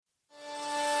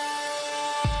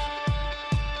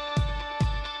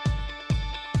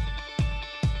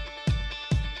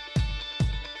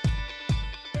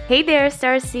Hey there,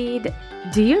 Starseed!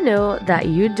 Do you know that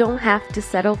you don't have to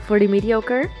settle for the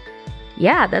mediocre?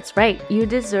 Yeah, that's right. You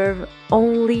deserve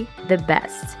only the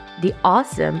best, the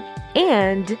awesome,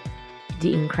 and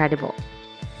the incredible.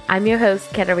 I'm your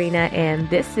host, Katarina, and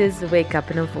this is Wake Up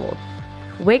and Unfold.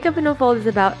 Wake Up and Unfold is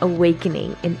about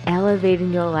awakening and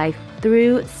elevating your life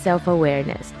through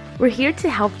self-awareness. We're here to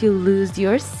help you lose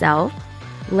yourself,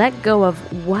 let go of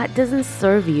what doesn't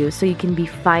serve you so you can be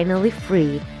finally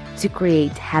free to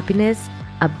create happiness,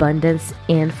 abundance,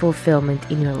 and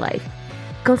fulfillment in your life.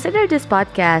 Consider this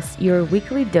podcast your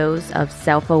weekly dose of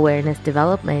self-awareness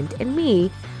development and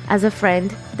me as a friend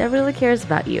that really cares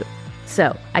about you.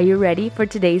 So, are you ready for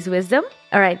today's wisdom?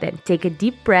 All right then, take a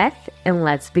deep breath and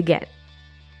let's begin.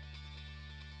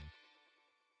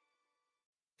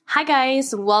 Hi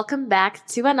guys, welcome back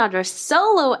to another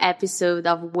solo episode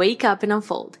of Wake Up and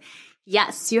Unfold.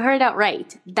 Yes, you heard that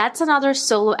right. That's another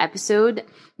solo episode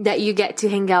that you get to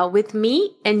hang out with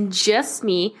me and just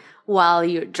me while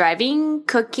you're driving,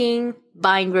 cooking,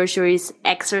 buying groceries,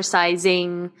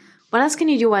 exercising. What else can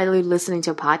you do while you're listening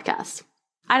to a podcast?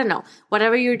 I don't know,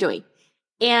 whatever you're doing.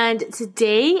 And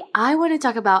today I want to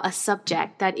talk about a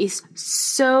subject that is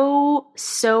so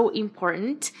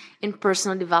important in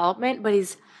personal development, but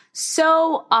is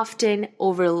so often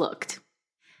overlooked.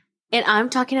 And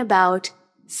I'm talking about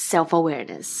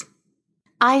self-awareness.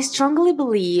 I strongly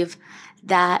believe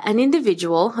that an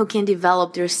individual who can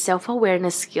develop their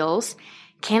self-awareness skills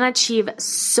can achieve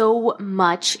so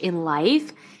much in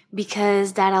life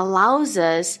because that allows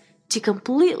us to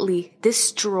completely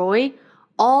destroy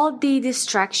all the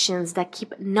distractions that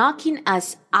keep knocking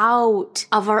us out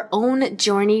of our own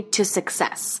journey to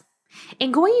success.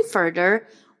 And going further,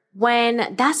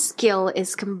 when that skill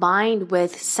is combined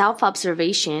with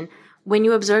self-observation, when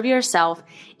you observe yourself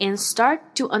and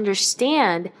start to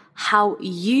understand how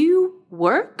you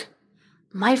work,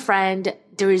 my friend,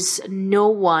 there is no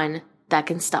one that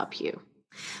can stop you.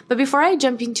 But before I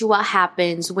jump into what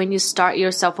happens when you start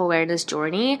your self-awareness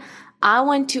journey, I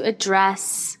want to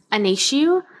address an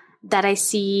issue that I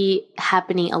see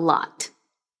happening a lot.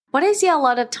 What I see a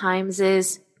lot of times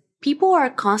is people are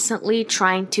constantly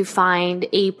trying to find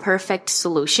a perfect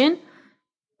solution,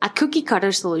 a cookie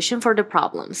cutter solution for the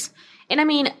problems. And I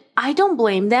mean, I don't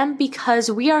blame them because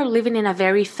we are living in a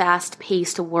very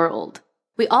fast-paced world.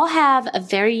 We all have a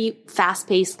very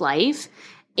fast-paced life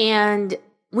and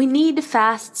we need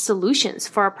fast solutions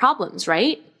for our problems,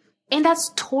 right? And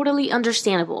that's totally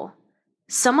understandable.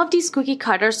 Some of these cookie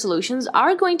cutter solutions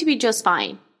are going to be just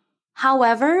fine.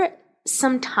 However,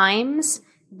 sometimes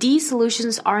these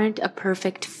solutions aren't a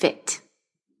perfect fit.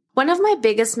 One of my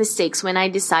biggest mistakes when I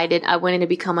decided I wanted to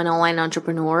become an online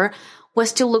entrepreneur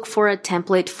was to look for a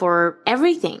template for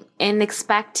everything and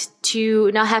expect to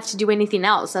not have to do anything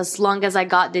else as long as I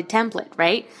got the template,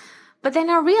 right? But then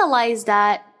I realized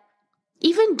that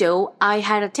even though I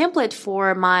had a template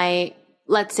for my,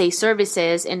 let's say,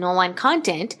 services and online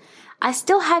content, I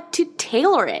still had to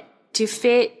tailor it to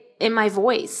fit in my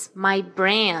voice, my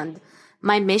brand,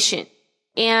 my mission.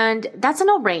 And that's a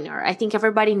no-brainer. I think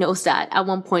everybody knows that at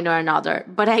one point or another,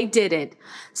 but I didn't.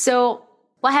 So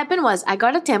what happened was I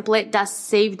got a template that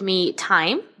saved me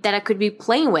time that I could be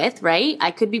playing with, right? I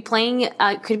could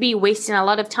be wasting a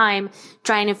lot of time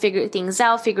trying to figure things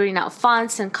out, figuring out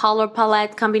fonts and color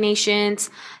palette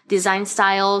combinations, design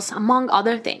styles, among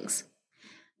other things.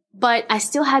 But I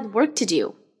still had work to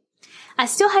do. I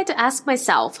still had to ask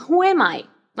myself, who am I?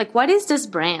 Like, what is this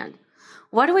brand?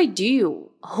 What do I do?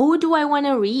 Who do I want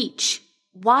to reach?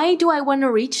 Why do I want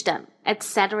to reach them?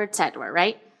 Etc.,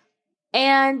 right?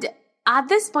 And at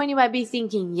this point, you might be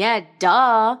thinking, yeah,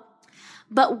 duh.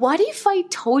 But what if I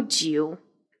told you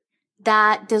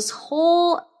that this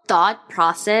whole thought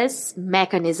process,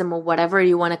 mechanism, or whatever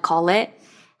you want to call it,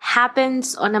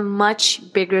 happens on a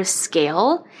much bigger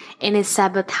scale and it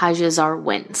sabotages our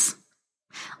wins?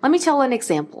 Let me tell an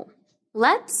example.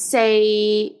 Let's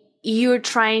say you're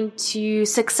trying to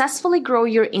successfully grow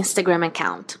your Instagram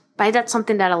account, right? That's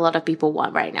something that a lot of people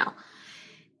want right now.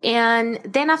 And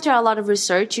then after a lot of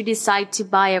research, you decide to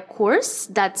buy a course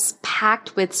that's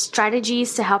packed with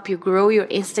strategies to help you grow your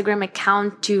Instagram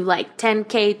account to like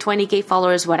 10K, 20K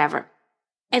followers, whatever.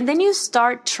 And then you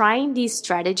start trying these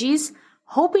strategies,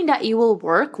 hoping that it will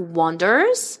work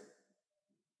wonders.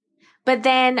 But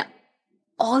then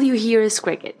all you hear is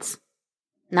crickets.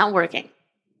 Not working,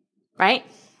 right?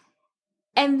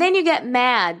 And then you get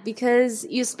mad because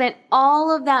you spent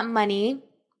all of that money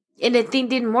and the thing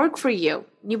didn't work for you.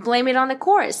 You blame it on the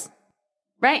course,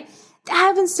 right? That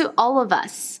happens to all of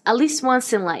us, at least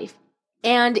once in life,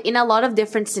 and in a lot of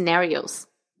different scenarios.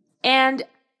 And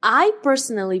I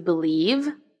personally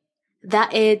believe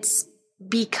that it's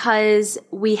because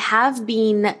we have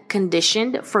been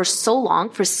conditioned for so long,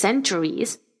 for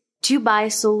centuries, to buy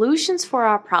solutions for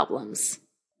our problems.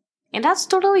 And that's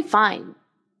totally fine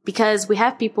because we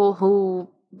have people who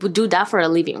would do that for a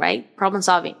living, right? Problem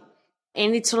solving.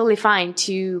 And it's totally fine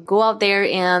to go out there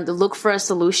and look for a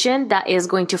solution that is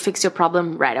going to fix your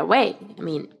problem right away. I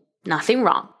mean, nothing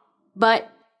wrong.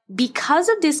 But because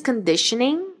of this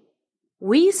conditioning,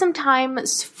 we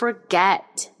sometimes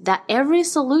forget that every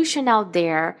solution out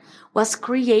there was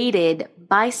created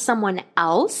by someone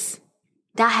else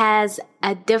that has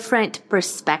a different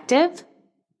perspective,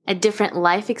 a different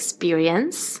life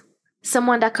experience,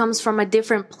 someone that comes from a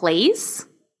different place,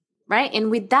 right?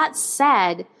 And with that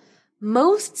said,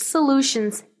 most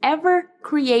solutions ever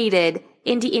created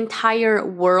in the entire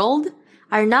world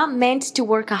are not meant to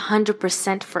work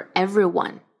 100% for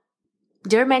everyone.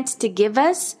 They're meant to give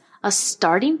us a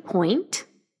starting point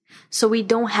so we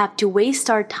don't have to waste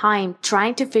our time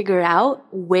trying to figure out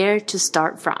where to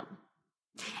start from.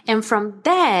 And from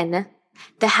then,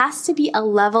 there has to be a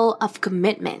level of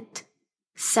commitment,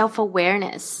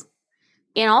 self-awareness,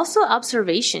 and also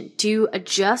observation to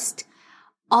adjust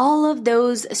all of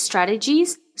those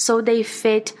strategies so they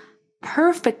fit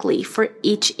perfectly for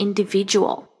each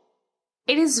individual.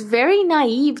 It is very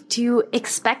naive to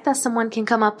expect that someone can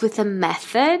come up with a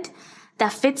method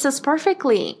that fits us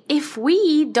perfectly if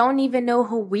we don't even know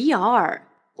who we are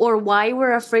or why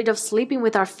we're afraid of sleeping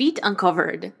with our feet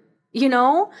uncovered. You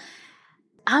know,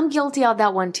 I'm guilty of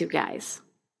that one too, guys.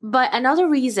 But another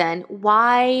reason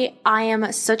why I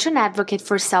am such an advocate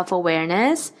for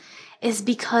self-awareness is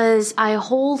because I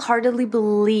wholeheartedly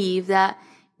believe that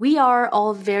we are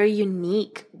all very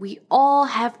unique. We all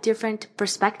have different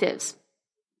perspectives.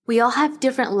 We all have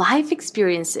different life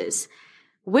experiences,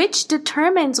 which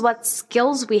determines what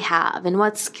skills we have and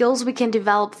what skills we can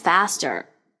develop faster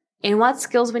and what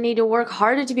skills we need to work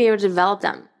harder to be able to develop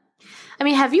them. I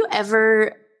mean, have you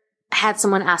ever had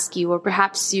someone ask you, or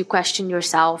perhaps you question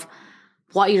yourself,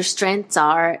 what your strengths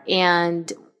are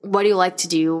and what do you like to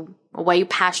do, or what you're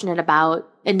passionate about,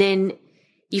 and then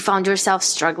you found yourself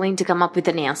struggling to come up with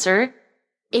an answer?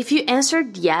 If you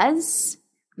answered yes,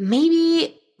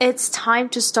 maybe it's time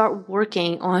to start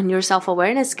working on your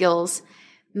self-awareness skills.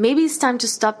 Maybe it's time to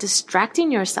stop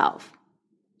distracting yourself.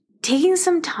 Taking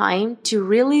some time to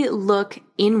really look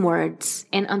inwards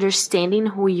and understanding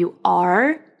who you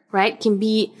are, right, can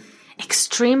be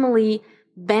extremely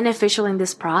beneficial in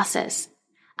this process.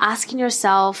 Asking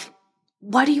yourself,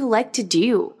 what do you like to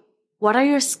do? What are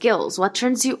your skills? What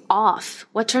turns you off?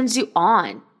 What turns you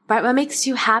on? Right? What makes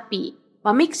you happy?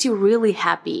 What makes you really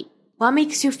happy? What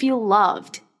makes you feel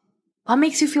loved? What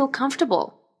makes you feel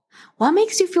comfortable? What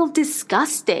makes you feel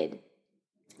disgusted?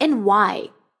 And why?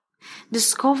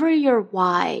 Discover your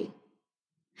why.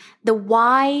 The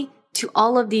why to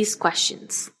all of these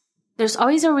questions. There's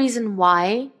always a reason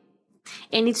why,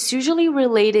 and it's usually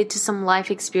related to some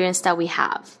life experience that we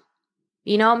have.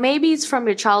 You know, maybe it's from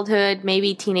your childhood,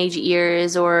 maybe teenage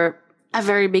years, or a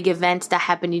very big event that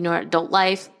happened in your adult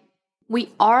life.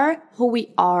 We are who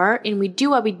we are, and we do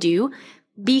what we do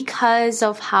because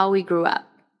of how we grew up,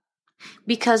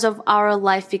 because of our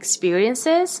life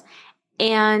experiences.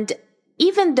 And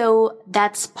even though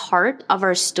that's part of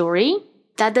our story,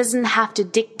 that doesn't have to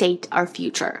dictate our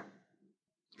future.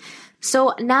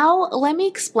 So now let me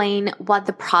explain what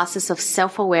the process of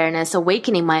self-awareness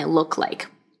awakening might look like.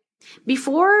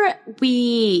 Before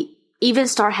we even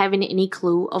start having any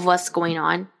clue of what's going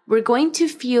on, we're going to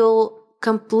feel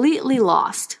completely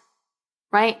lost,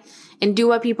 right? And do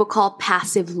what people call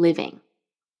passive living.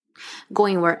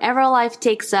 Going wherever life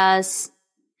takes us,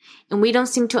 and we don't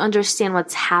seem to understand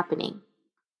what's happening.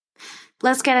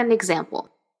 Let's get an example.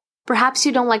 Perhaps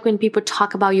you don't like when people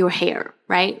talk about your hair,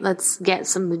 right? Let's get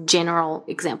some general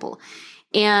example.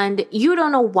 And you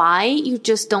don't know why, you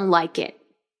just don't like it.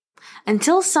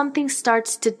 Until something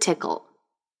starts to tickle.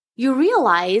 You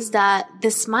realize that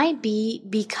this might be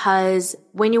because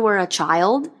when you were a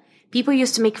child, people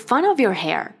used to make fun of your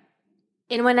hair.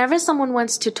 And whenever someone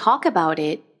wants to talk about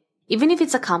it, even if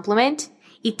it's a compliment,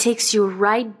 it takes you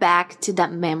right back to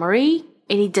that memory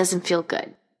and it doesn't feel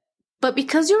good. But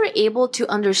because you're able to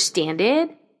understand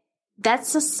it,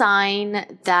 that's a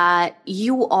sign that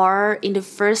you are in the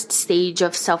first stage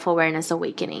of self-awareness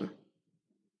awakening.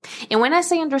 And when I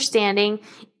say understanding,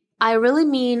 I really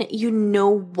mean you know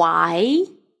why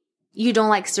you don't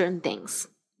like certain things.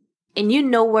 And you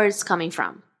know where it's coming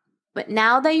from. But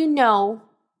now that you know,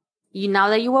 now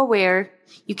that you're aware,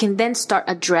 you can then start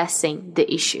addressing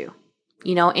the issue,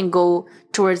 and go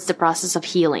towards the process of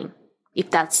healing,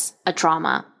 if that's a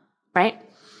trauma, right?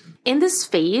 In this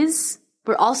phase,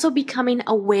 we're also becoming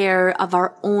aware of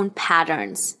our own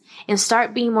patterns and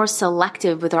start being more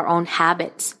selective with our own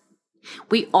habits.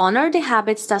 We honor the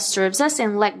habits that serves us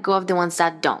and let go of the ones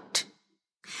that don't.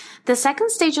 The second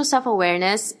stage of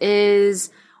self-awareness is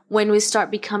when we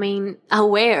start becoming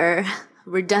aware,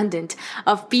 redundant,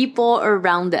 of people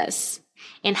around us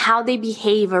and how they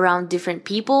behave around different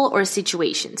people or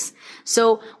situations.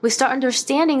 So we start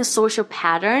understanding social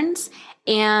patterns,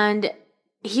 and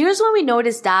here's when we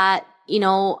notice that,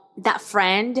 that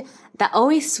friend that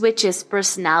always switches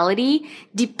personality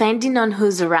depending on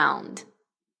who's around.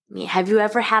 I mean, have you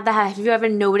ever had that? Have you ever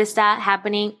noticed that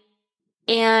happening?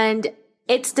 And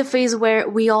it's the phase where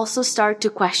we also start to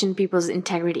question people's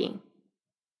integrity.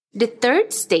 The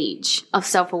third stage of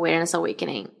self-awareness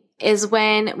awakening is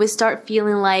when we start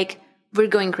feeling like we're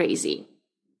going crazy.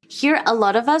 Here, a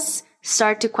lot of us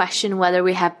start to question whether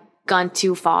we have gone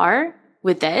too far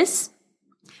with this,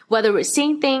 whether we're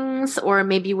saying things or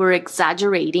maybe we're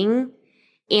exaggerating.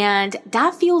 And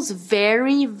that feels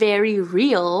very, very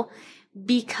real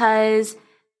because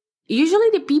usually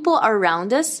the people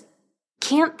around us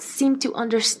can't seem to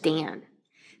understand.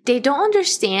 They don't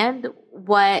understand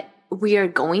what we are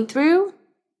going through.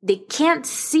 They can't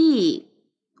see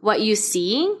what you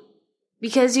see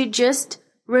because you just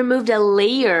removed a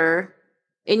layer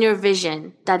in your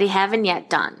vision that they haven't yet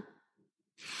done.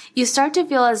 You start to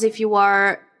feel as if you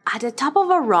are at the top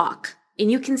of a rock and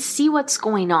you can see what's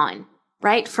going on,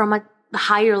 right? From a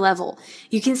higher level.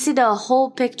 You can see the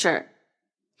whole picture.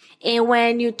 And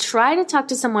when you try to talk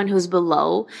to someone who's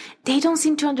below, they don't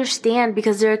seem to understand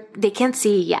because they can't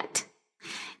see it yet.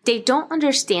 They don't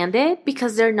understand it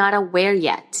because they're not aware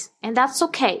yet. And that's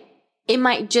okay. It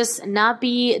might just not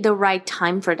be the right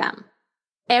time for them.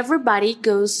 Everybody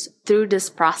goes through this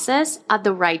process at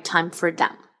the right time for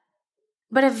them.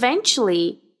 But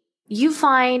eventually, you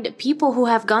find people who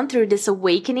have gone through this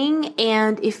awakening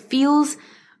and it feels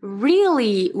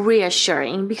really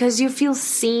reassuring because you feel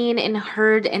seen and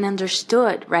heard and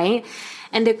understood, right?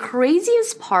 And the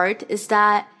craziest part is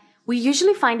that we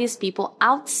usually find these people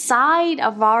outside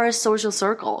of our social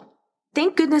circle.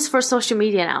 Thank goodness for social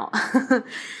media now.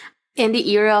 In the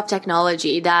era of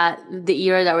technology, the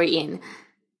era that we're in,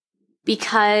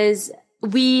 because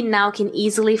we now can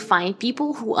easily find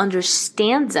people who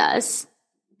understands us.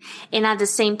 And at the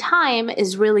same time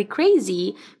is really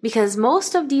crazy because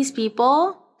most of these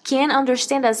people can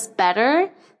understand us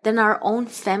better than our own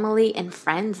family and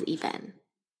friends even.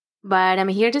 But I'm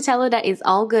here to tell you that it's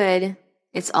all good.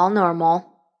 It's all normal.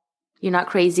 You're not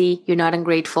crazy. You're not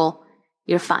ungrateful.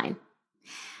 You're fine.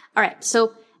 All right.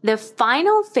 So the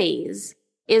final phase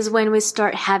is when we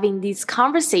start having these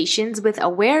conversations with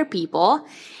aware people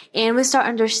and we start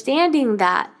understanding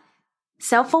that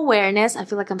self-awareness, I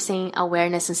feel like I'm saying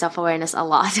awareness and self-awareness a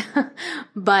lot,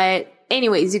 but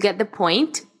anyways, you get the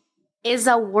point, is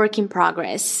a work in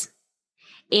progress.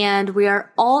 And we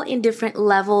are all in different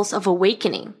levels of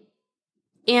awakening.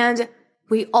 And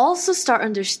we also start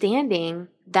understanding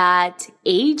that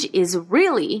age is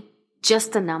really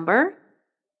just a number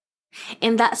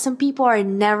and that some people are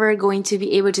never going to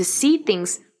be able to see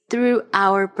things through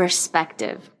our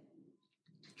perspective.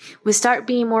 We start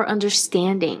being more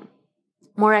understanding,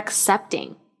 more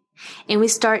accepting, and we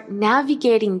start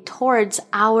navigating towards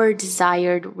our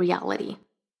desired reality.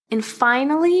 And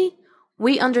finally,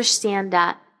 we understand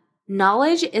that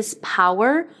knowledge is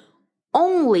power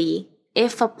only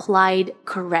if applied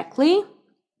correctly.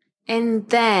 And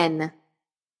then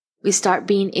we start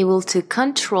being able to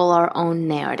control our own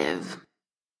narrative.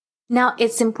 Now,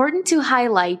 it's important to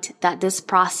highlight that this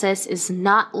process is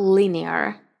not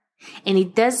linear and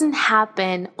it doesn't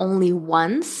happen only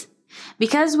once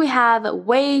because we have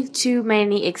way too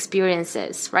many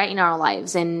experiences, right, in our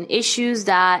lives and issues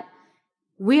that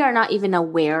we are not even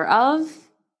aware of,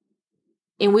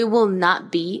 and we will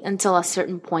not be until a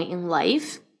certain point in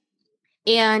life.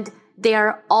 And they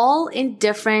are all in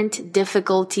different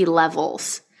difficulty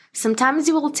levels. Sometimes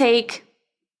it will take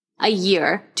a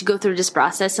year to go through this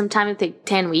process. Sometimes it will take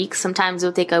 10 weeks. Sometimes it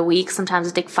will take a week. Sometimes it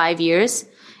will take 5 years.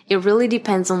 It really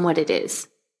depends on what it is.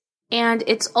 And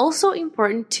it's also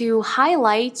important to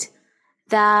highlight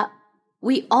that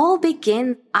we all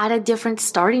begin at a different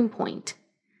starting point.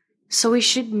 So we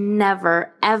should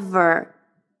never, ever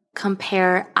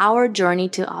compare our journey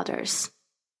to others.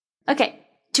 Okay,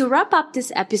 to wrap up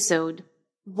this episode,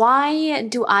 why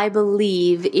do I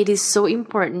believe it is so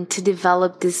important to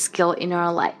develop this skill in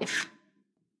our life?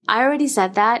 I already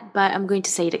said that, but I'm going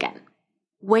to say it again.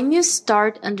 When you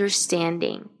start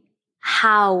understanding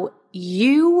how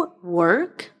you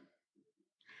work,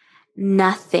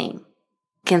 nothing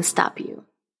can stop you.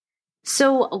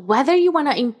 So whether you want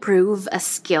to improve a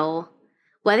skill,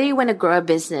 whether you want to grow a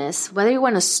business, whether you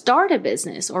want to start a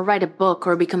business or write a book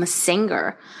or become a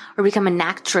singer or become an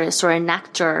actress or an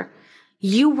actor,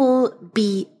 you will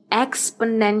be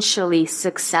exponentially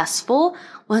successful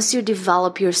once you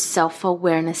develop your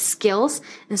self-awareness skills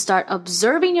and start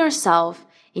observing yourself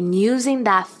and using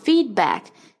that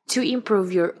feedback to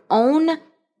improve your own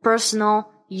personal,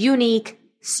 unique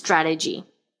strategy.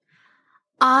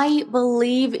 I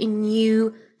believe in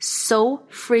you so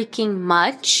freaking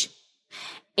much.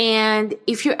 And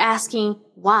if you're asking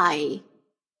why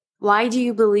do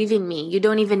you believe in me? You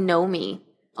don't even know me.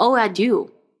 Oh, I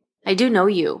do. I do know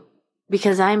you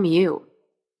because I'm you.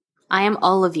 I am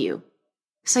all of you.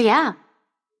 So yeah,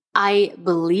 I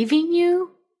believe in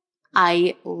you.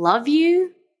 I love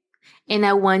you and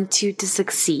I want you to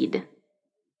succeed.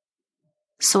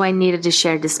 So I needed to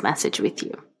share this message with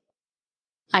you.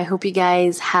 I hope you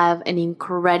guys have an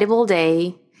incredible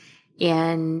day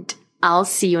and I'll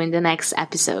see you in the next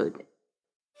episode.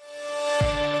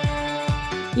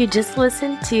 You just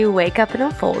listened to Wake Up and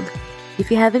Unfold. If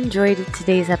you have enjoyed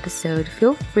today's episode,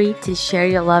 feel free to share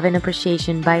your love and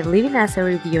appreciation by leaving us a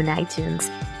review on iTunes.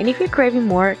 And if you're craving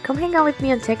more, come hang out with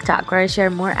me on TikTok where I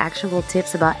share more actionable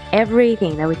tips about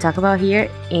everything that we talk about here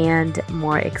and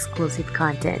more exclusive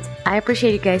content. I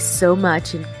appreciate you guys so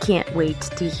much and can't wait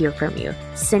to hear from you.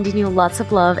 Sending you lots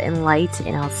of love and light,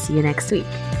 and I'll see you next week.